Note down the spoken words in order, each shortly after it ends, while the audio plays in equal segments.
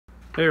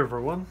Hey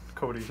everyone,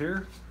 Cody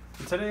here,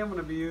 and today I'm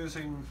going to be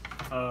using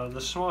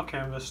the small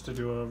canvas to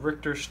do a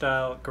Richter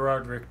style,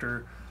 Gerard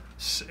Richter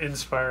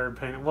inspired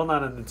painting. Well,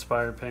 not an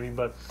inspired painting,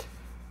 but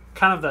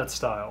kind of that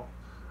style.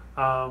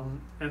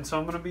 And so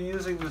I'm going to be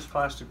using this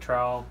plastic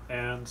trowel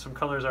and some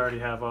colors I already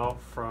have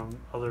out from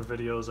other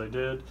videos I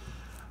did.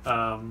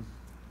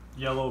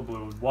 Yellow,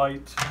 blue, and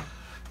white.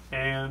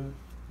 And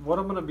what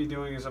I'm going to be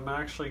doing is I'm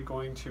actually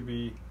going to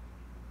be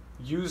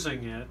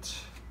using it,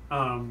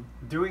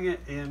 doing it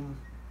in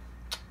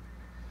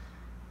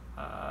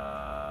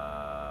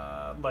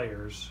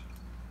layers,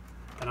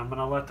 and I'm going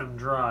to let them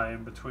dry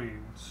in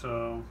between.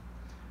 So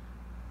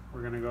we're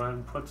going to go ahead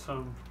and put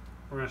some,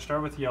 we're going to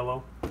start with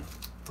yellow.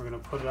 We're going to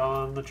put it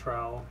on the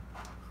trowel.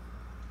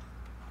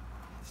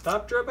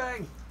 Stop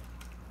dripping!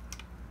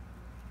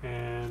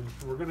 And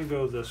we're going to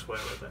go this way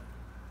with it.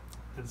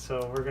 And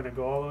so we're going to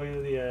go all the way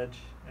to the edge,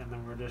 and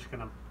then we're just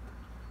going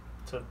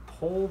to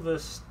pull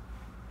this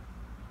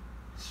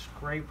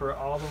scraper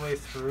all the way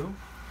through.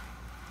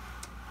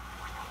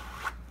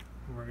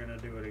 We're going to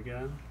do it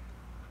again.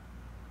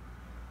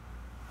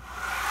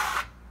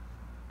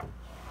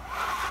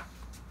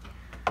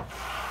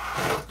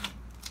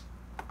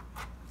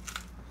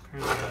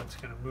 Apparently that's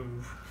going to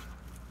move.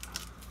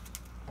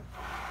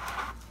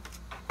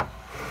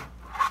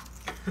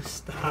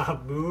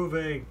 Stop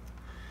moving!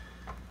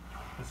 I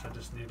guess I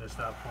just need to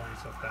stop pulling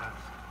so fast.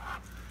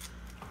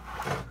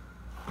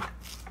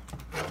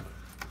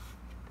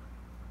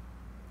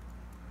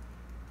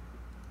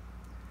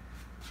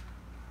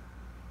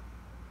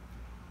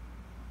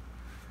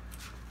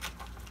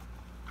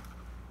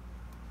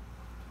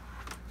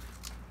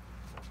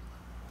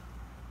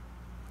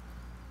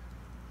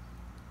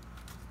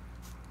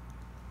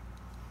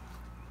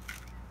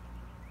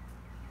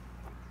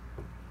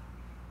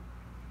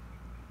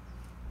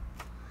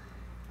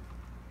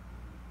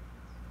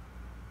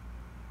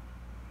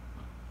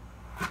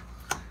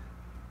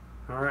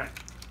 Alright,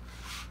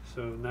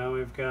 so now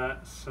we've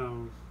got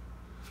some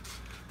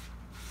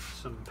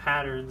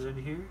patterns in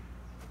here.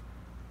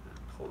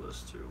 Pull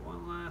this through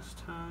one last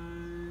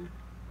time.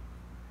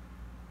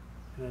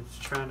 And it's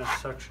trying to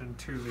suction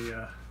to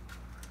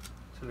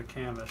the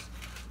canvas.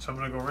 So I'm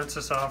going to go rinse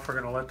this off, we're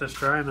going to let this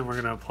dry, and then we're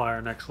going to apply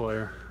our next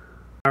layer.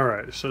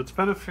 Alright, so it's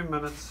been a few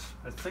minutes.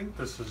 I think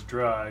this is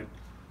dried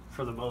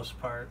for the most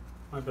part.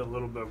 Might be a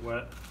little bit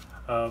wet.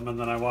 And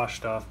then I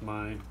washed off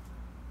my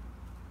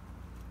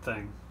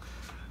thing.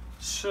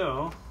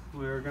 So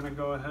we're going to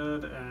go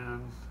ahead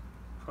and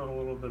put a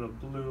little bit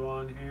of blue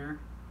on here.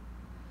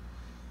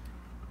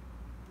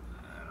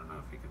 I don't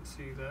know if you can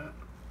see that.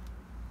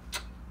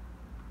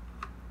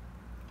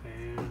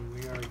 And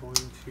we are going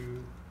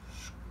to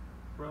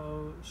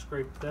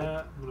scrape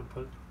that. I'm going to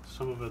put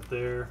some of it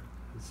there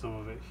and some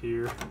of it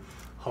here,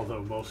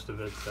 although most of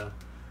it went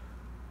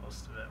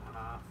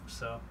off.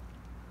 So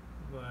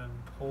go ahead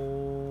and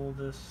pull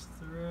this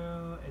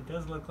through. It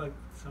does look like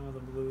some of the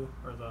blue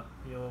or the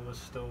yellow was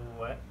still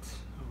wet,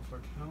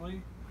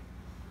 unfortunately,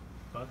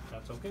 but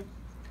that's okay.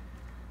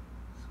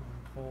 So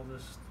we'll pull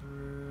this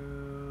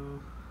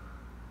through.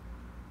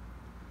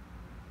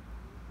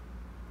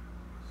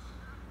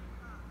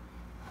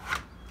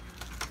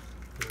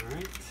 All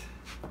right.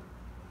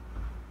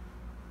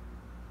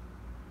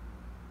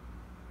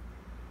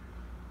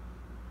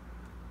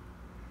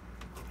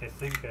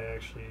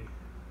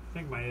 I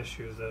think my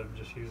issue is that I'm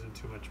just using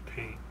too much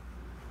paint.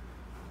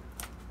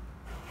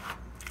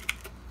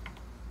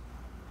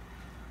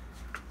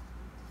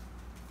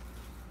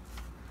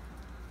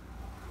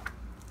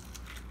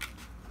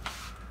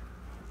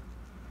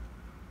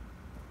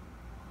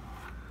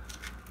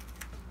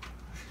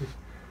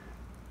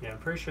 Yeah, I'm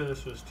pretty sure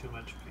this was too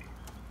much paint.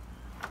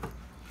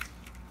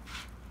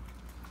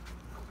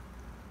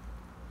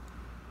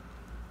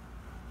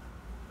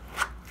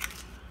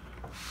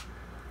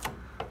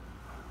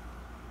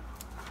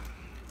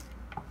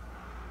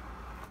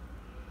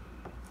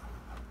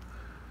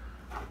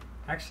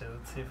 Actually,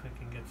 let's see if we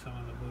can get some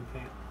of the blue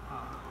paint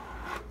off.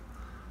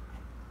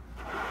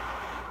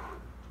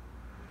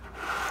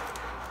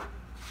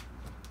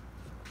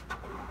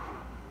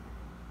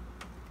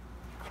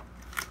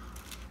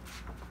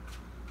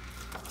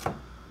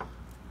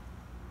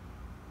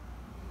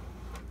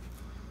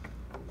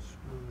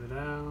 Smooth it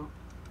out.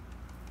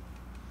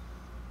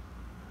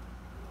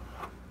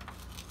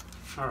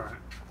 Alright,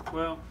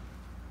 well,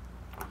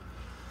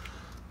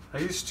 I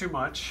used too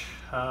much.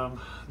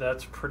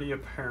 That's pretty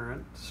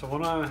apparent. So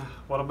what I'm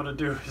going to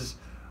do is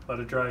let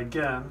it dry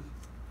again,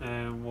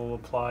 and we'll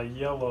apply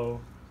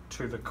yellow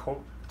to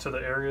the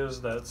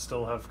areas that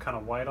still have kind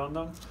of white on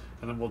them,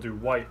 and then we'll do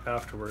white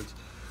afterwards.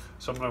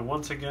 So I'm going to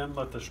once again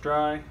let this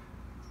dry.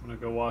 I'm going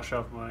to go wash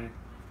off my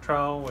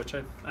trowel, which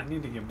I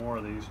need to get more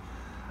of these,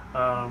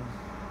 and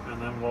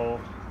then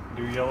we'll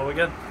do yellow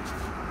again.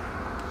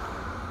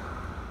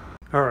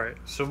 Alright,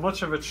 so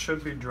much of it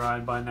should be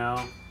dried by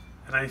now.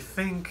 And I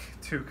think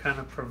to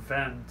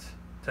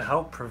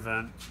help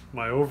prevent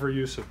my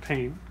overuse of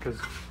paint, because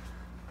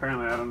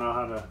apparently I don't know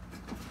how to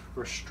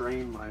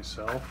restrain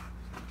myself,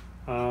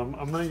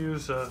 I'm going to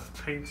use a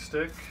paint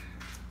stick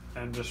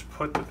and just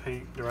put the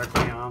paint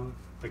directly on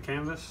the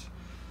canvas.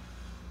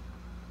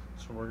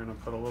 So we're gonna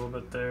put a little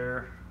bit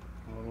there,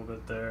 a little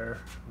bit there,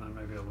 and then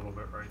maybe a little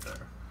bit right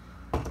there.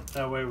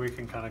 That way we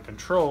can kind of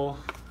control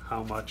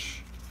how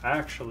much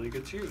actually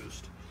gets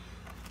used.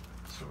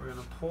 So we're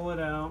gonna pull it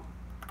out.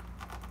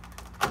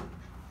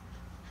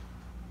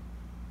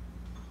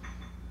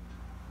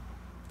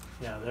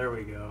 Yeah, there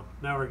we go.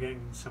 Now we're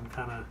getting some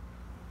kind of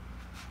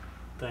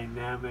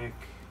dynamic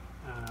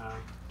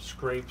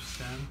scrapes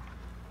in.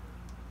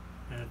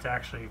 And it's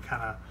actually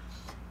kind of,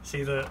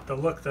 see the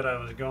look that I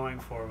was going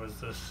for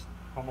was this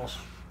almost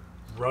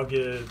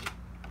rugged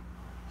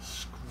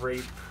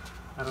scrape.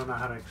 I don't know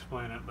how to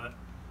explain it, but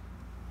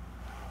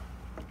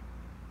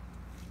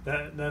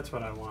that's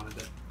what I wanted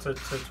it to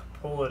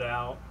pull it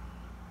out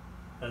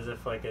as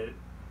if like it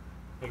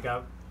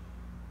got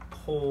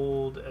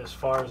pulled as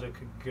far as it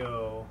could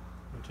go,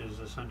 which is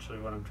essentially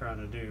what I'm trying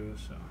to do.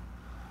 So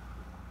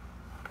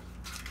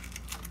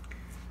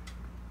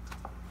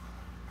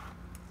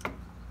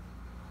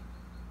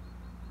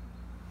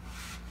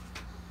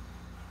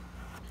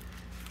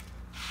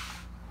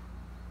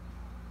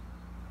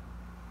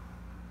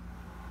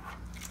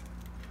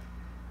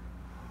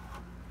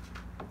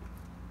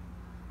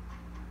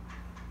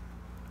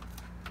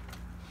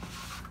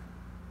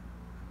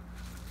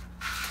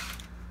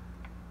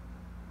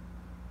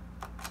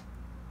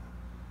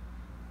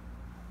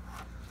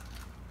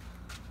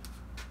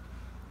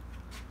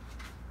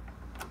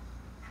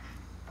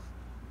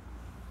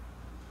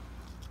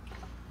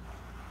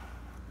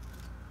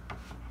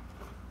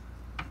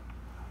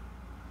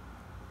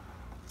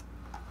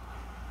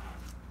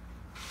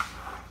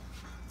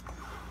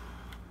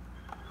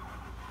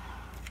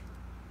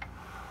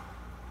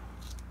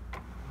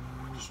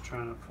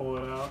trying to pull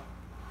it out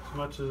as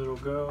much as it'll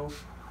go.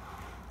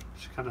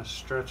 Just kind of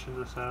stretching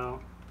this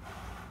out.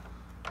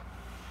 I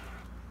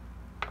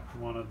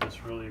wanted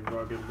this really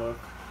rugged look.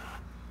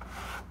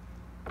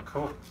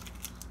 Cool.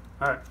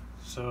 Alright,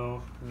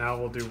 so now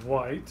we'll do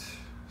white.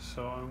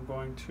 So I'm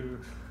going to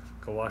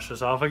go wash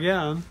this off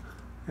again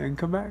and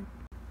come back.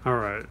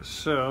 Alright,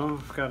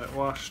 so I've got it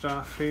washed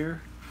off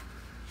here.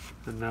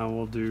 And now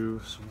we'll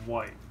do some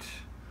white.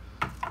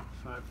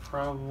 So I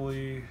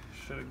probably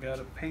should have got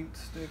a paint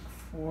stick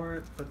for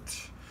it, but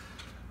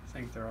I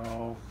think they're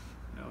all,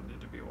 need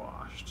to be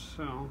washed.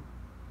 So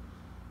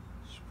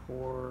just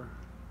pour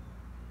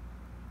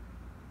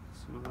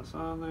some of this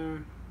on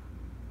there.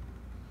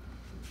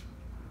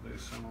 Do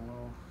some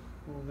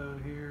a little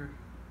down here.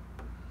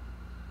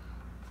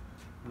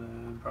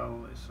 Then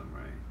probably some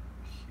right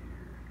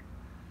here.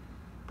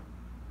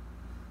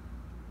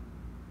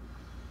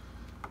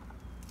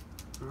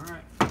 All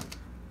right.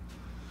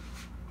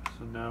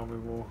 So now we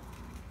will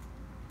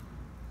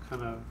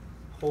kind of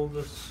pull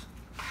this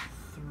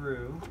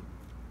through.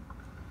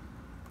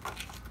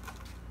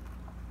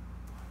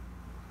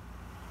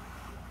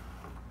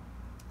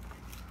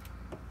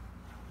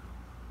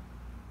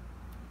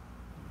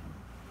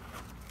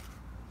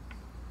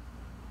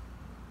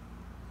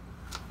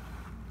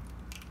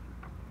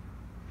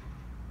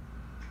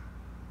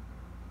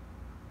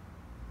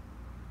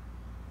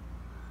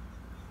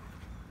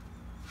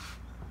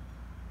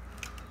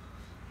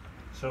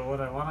 So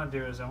what I want to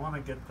do is I want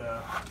to get the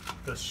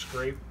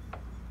scrape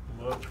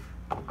look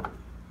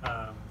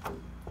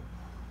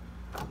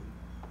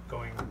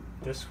going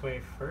this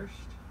way first.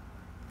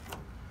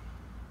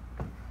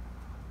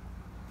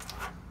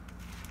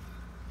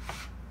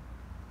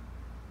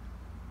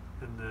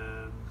 And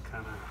then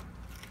kind of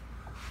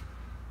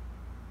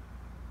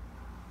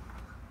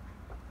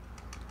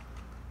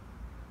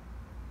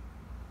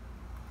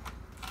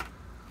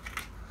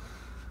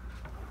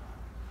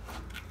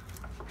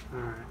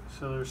alright,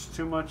 so there's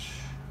too much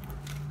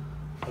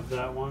of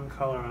that one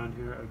color on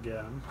here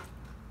again.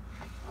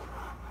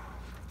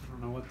 I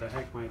don't know what the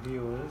heck my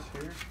deal is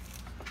here.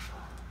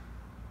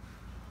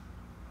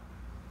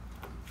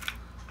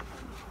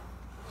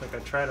 It's like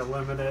I try to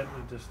limit it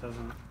and it just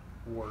doesn't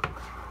work.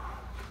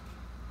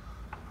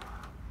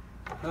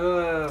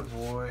 Oh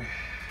boy.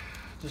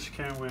 Just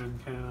can't win,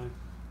 can I?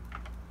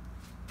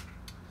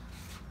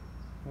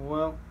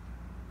 Well,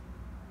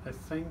 I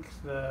think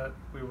that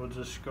we will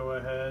just go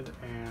ahead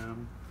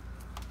and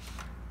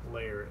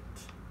layer it.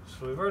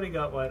 So we've already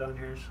got white on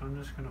here, so I'm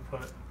just going to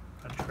put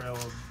a trail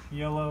of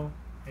yellow,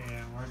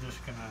 and we're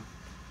just going to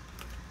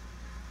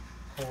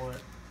pull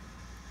it.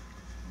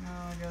 No,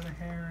 I got a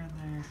hair in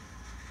there.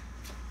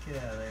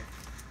 Get out of there.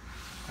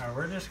 Alright,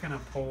 we're just going to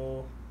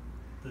pull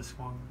this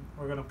one.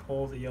 We're going to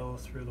pull the yellow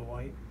through the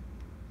white.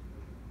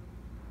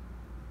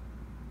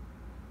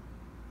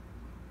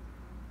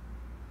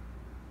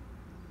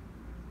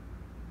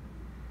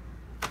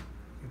 You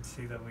can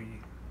see that we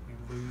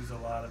lose a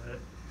lot of it.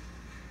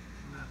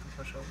 I'm going to have to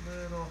push a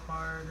little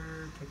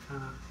harder to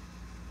kind of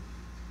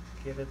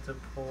get it to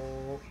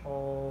pull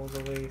all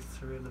the way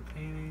through the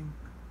painting.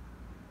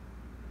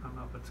 I don't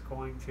know if it's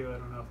going to. I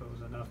don't know if it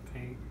was enough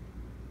paint.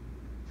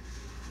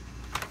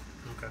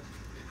 Okay,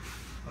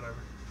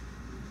 whatever.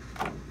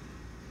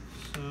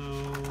 So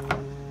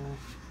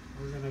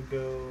we're going to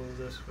go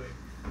this way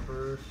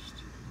first.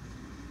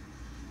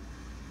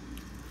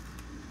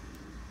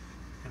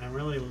 And I'm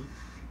really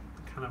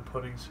kind of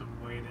putting some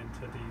weight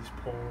into these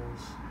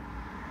poles.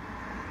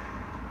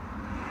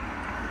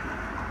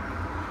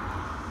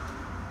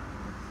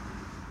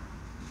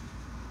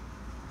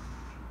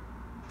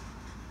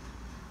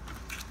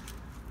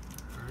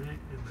 Alright,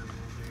 and then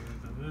we'll do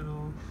the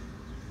middle.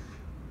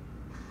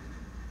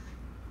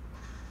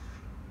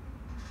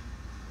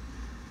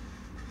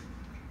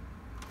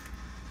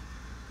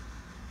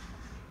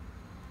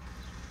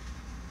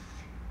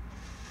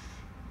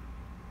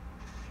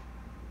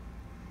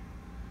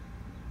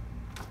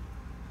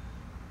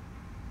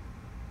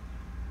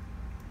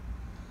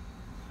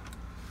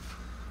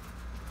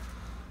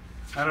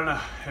 I don't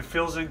know, it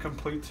feels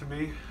incomplete to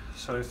me,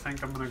 so I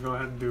think I'm going to go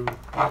ahead and do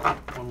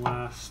one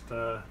last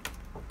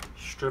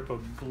strip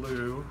of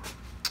blue.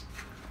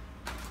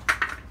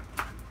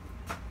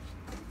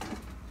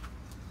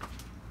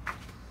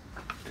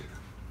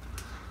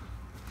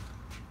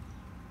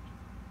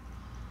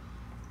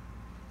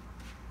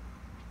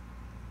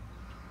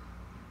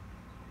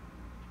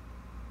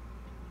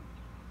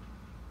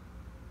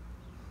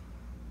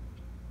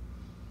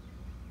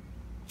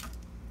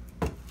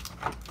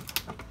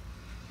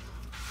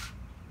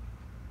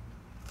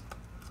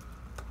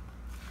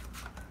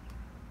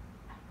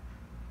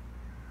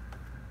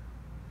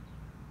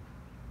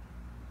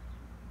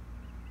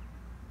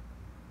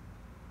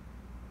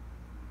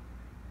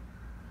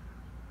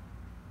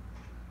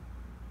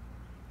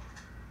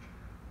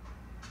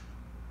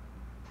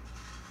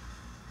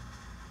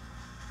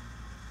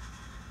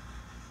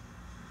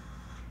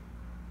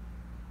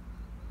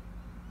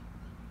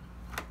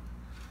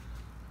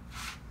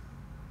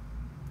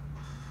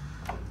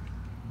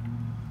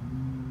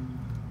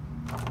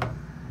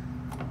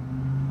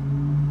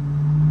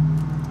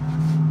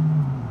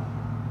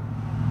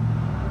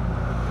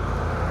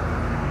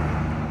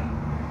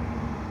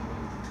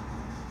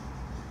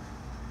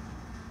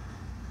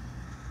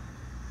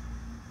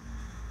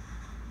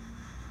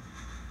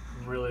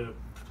 Really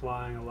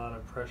applying a lot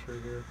of pressure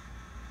here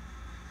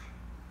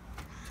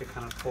to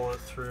kind of pull it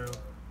through.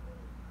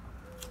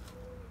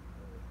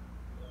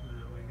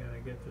 And we gotta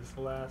get this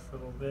last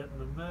little bit in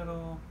the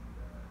middle.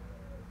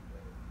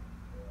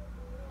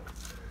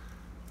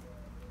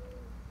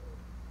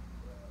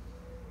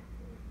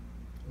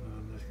 And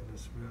I'm just gonna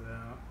smooth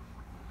out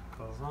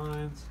those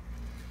lines.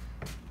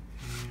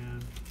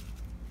 And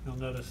you'll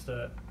notice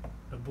that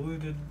the blue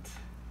didn't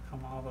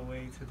come all the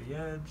way to the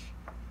edge.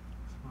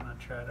 So I'm gonna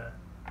try to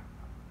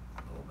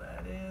pull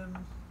that in.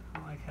 I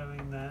like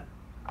having that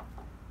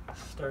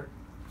stark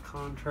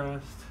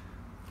contrast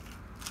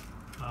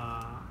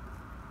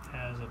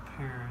as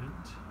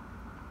apparent.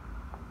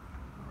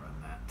 I'll run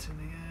that to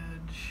the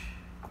edge.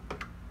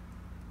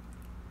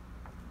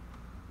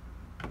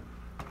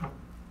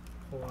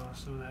 Pull off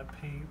some of that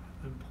paint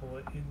and pull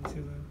it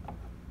into the,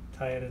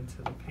 tie it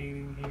into the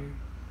painting here.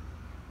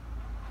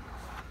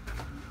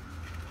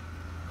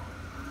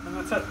 And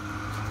that's it.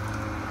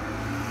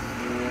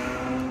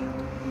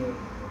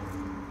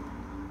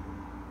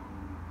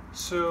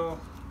 So,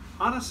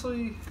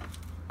 honestly,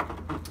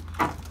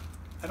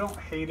 I don't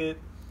hate it.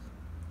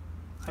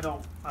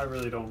 I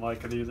really don't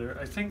like it either.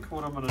 I think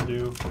what I'm gonna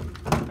do,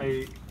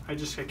 I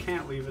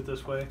can't leave it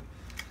this way.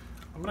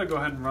 I'm gonna go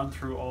ahead and run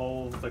through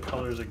all the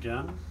colors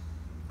again,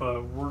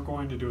 but we're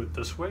going to do it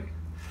this way.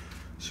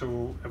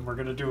 So, and we're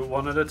gonna do it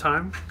one at a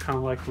time, kind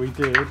of like we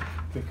did,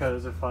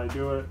 because if I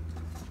do it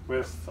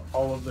with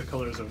all of the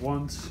colors at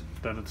once,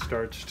 then it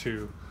starts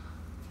to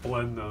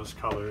blend those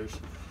colors,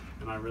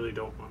 and I really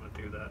don't want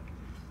to do that.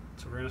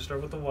 So we're going to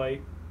start with the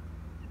white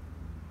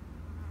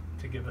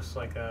to give us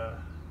like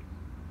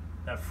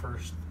that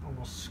first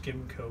almost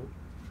skim coat.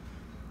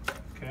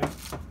 Okay,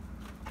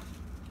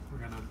 we're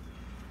going to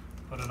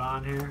put it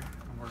on here,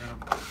 and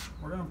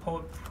we're going to pull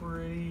it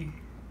pretty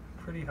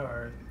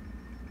hard.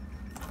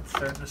 It's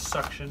starting to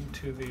suction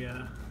to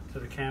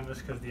the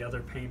canvas because the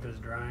other paint is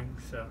drying,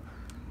 so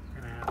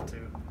we're going to have to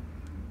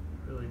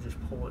really just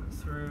pull it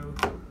through.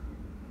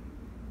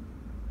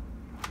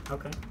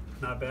 Okay,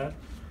 not bad.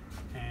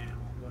 And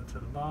we'll go to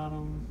the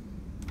bottom.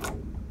 I'm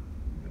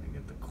going to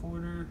get the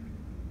corner.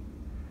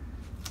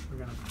 We're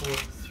going to pull it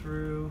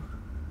through.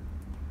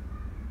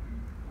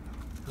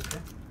 Okay.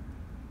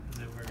 And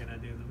then we're going to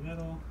do the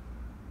middle.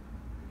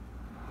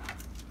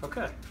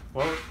 Okay.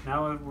 Well,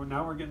 now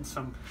we're getting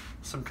some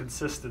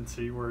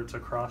consistency where it's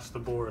across the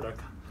board.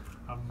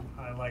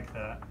 I like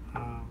that.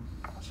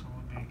 So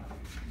let me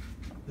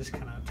just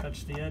kind of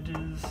touch the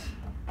edges.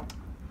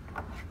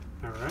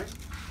 All right.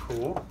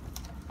 Cool.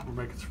 We're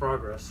making some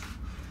progress.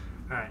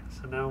 Alright,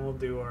 so now we'll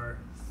do our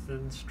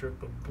thin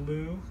strip of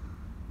blue.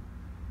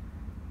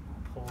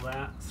 We'll pull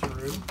that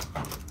through.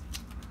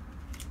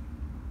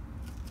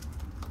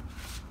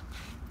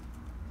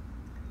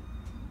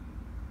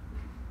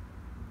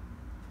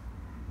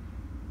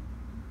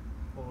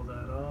 Pull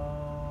that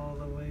all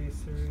the way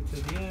through to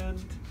the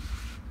end.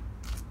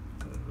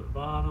 Go to the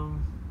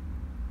bottom.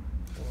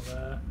 Pull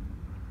that.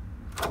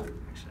 Actually,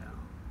 I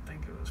don't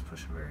think it was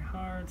pushing very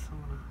hard, so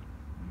I'm going to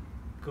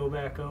go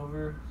back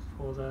over,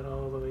 pull that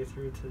all the way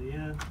through to the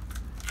end,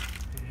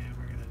 and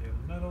we're gonna do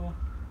the middle,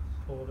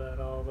 pull that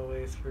all the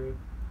way through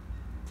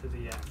to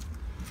the end.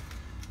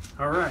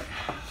 All right,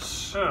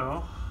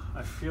 so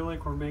I feel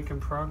like we're making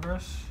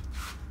progress.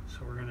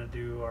 So we're gonna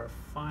do our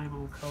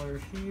final color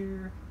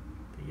here,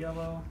 the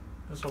yellow.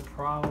 This will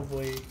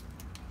probably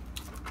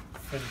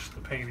finish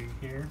the painting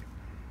here.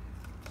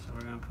 So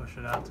we're gonna push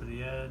it out to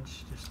the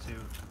edge just to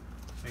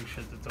make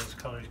sure that those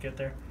colors get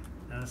there.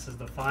 And this is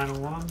the final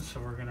one, so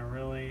we're gonna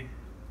really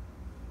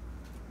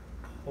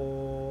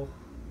pull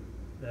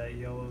that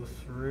yellow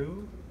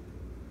through.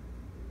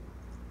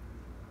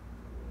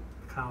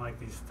 Kind of like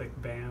these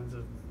thick bands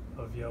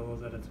of yellow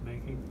that it's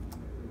making.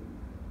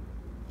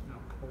 Now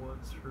pull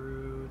it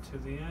through to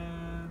the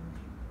end.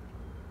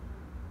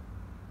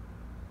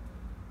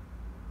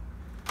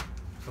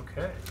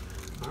 Okay,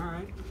 all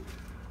right.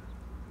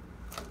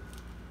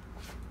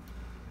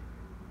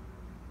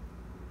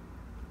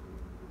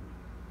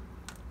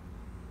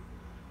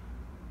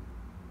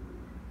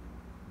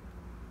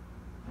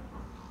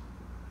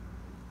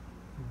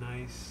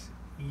 Nice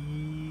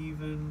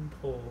even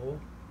pull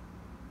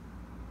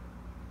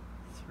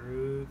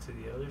through to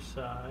the other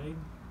side.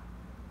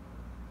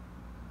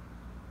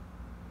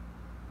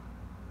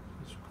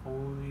 Just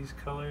pulling these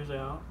colors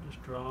out,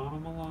 just drawing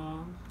them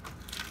along.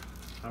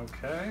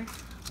 Okay,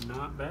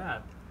 not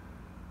bad.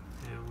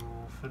 And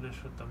we'll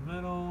finish with the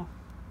middle.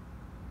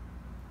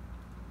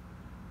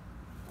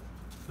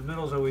 The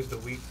middle is always the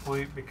weak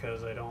point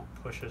because I don't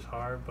push as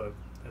hard, but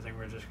I think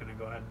we're just gonna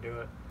go ahead and do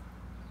it.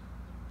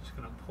 Just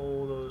gonna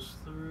pull those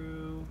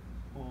through,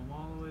 pull them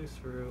all the way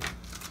through.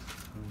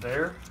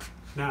 There.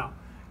 Now,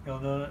 you'll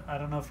know, I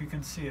don't know if you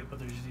can see it, but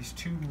there's these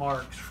two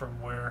marks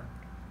from where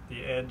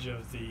the edge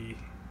of the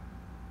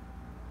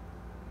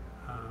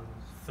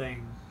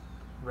thing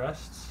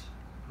rests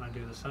when I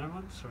do the center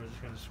one. So we're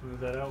just gonna smooth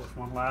that out with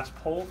one last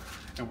pull,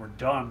 and we're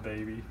done,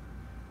 baby.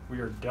 We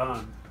are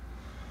done.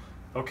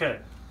 Okay,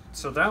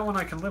 so that one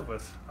I can live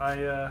with.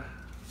 I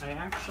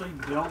actually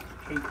don't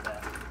hate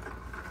that.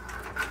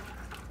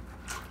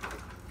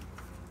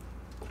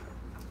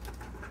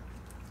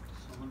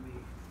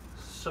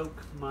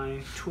 Soak my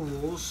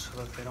tools so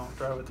that they don't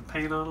dry with the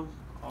paint on them.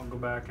 I'll go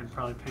back and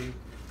probably paint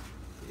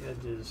the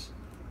edges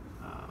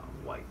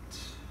white.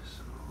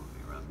 So let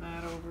me run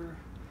that over.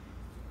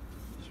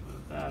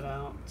 Smooth that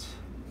out.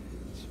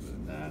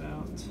 Smooth that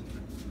out.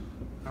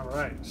 All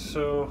right,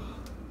 so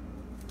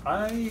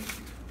I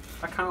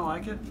kind of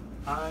like it.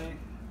 I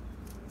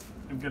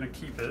am gonna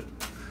keep it.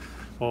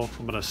 Well,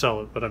 I'm gonna sell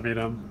it, but I mean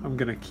I'm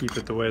gonna keep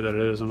it the way that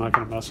it is. I'm not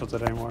gonna mess with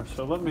it anymore.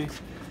 So let me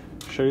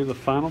show you the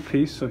final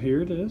piece. So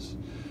here it is.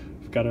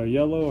 We've got our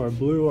yellow, our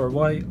blue, our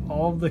white,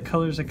 all the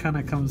colors that kind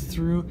of comes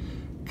through.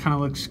 Kind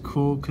of looks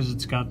cool because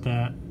it's got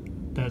that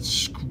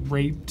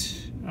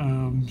scraped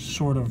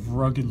sort of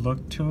rugged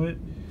look to it,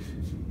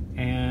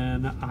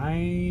 and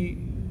I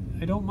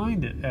don't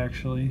mind it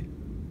actually.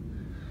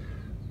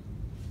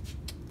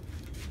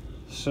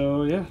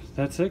 So yeah,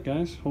 that's it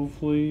guys.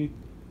 Hopefully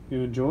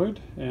you enjoyed,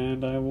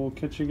 and I will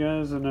catch you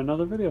guys in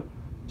another video.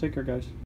 Take care guys.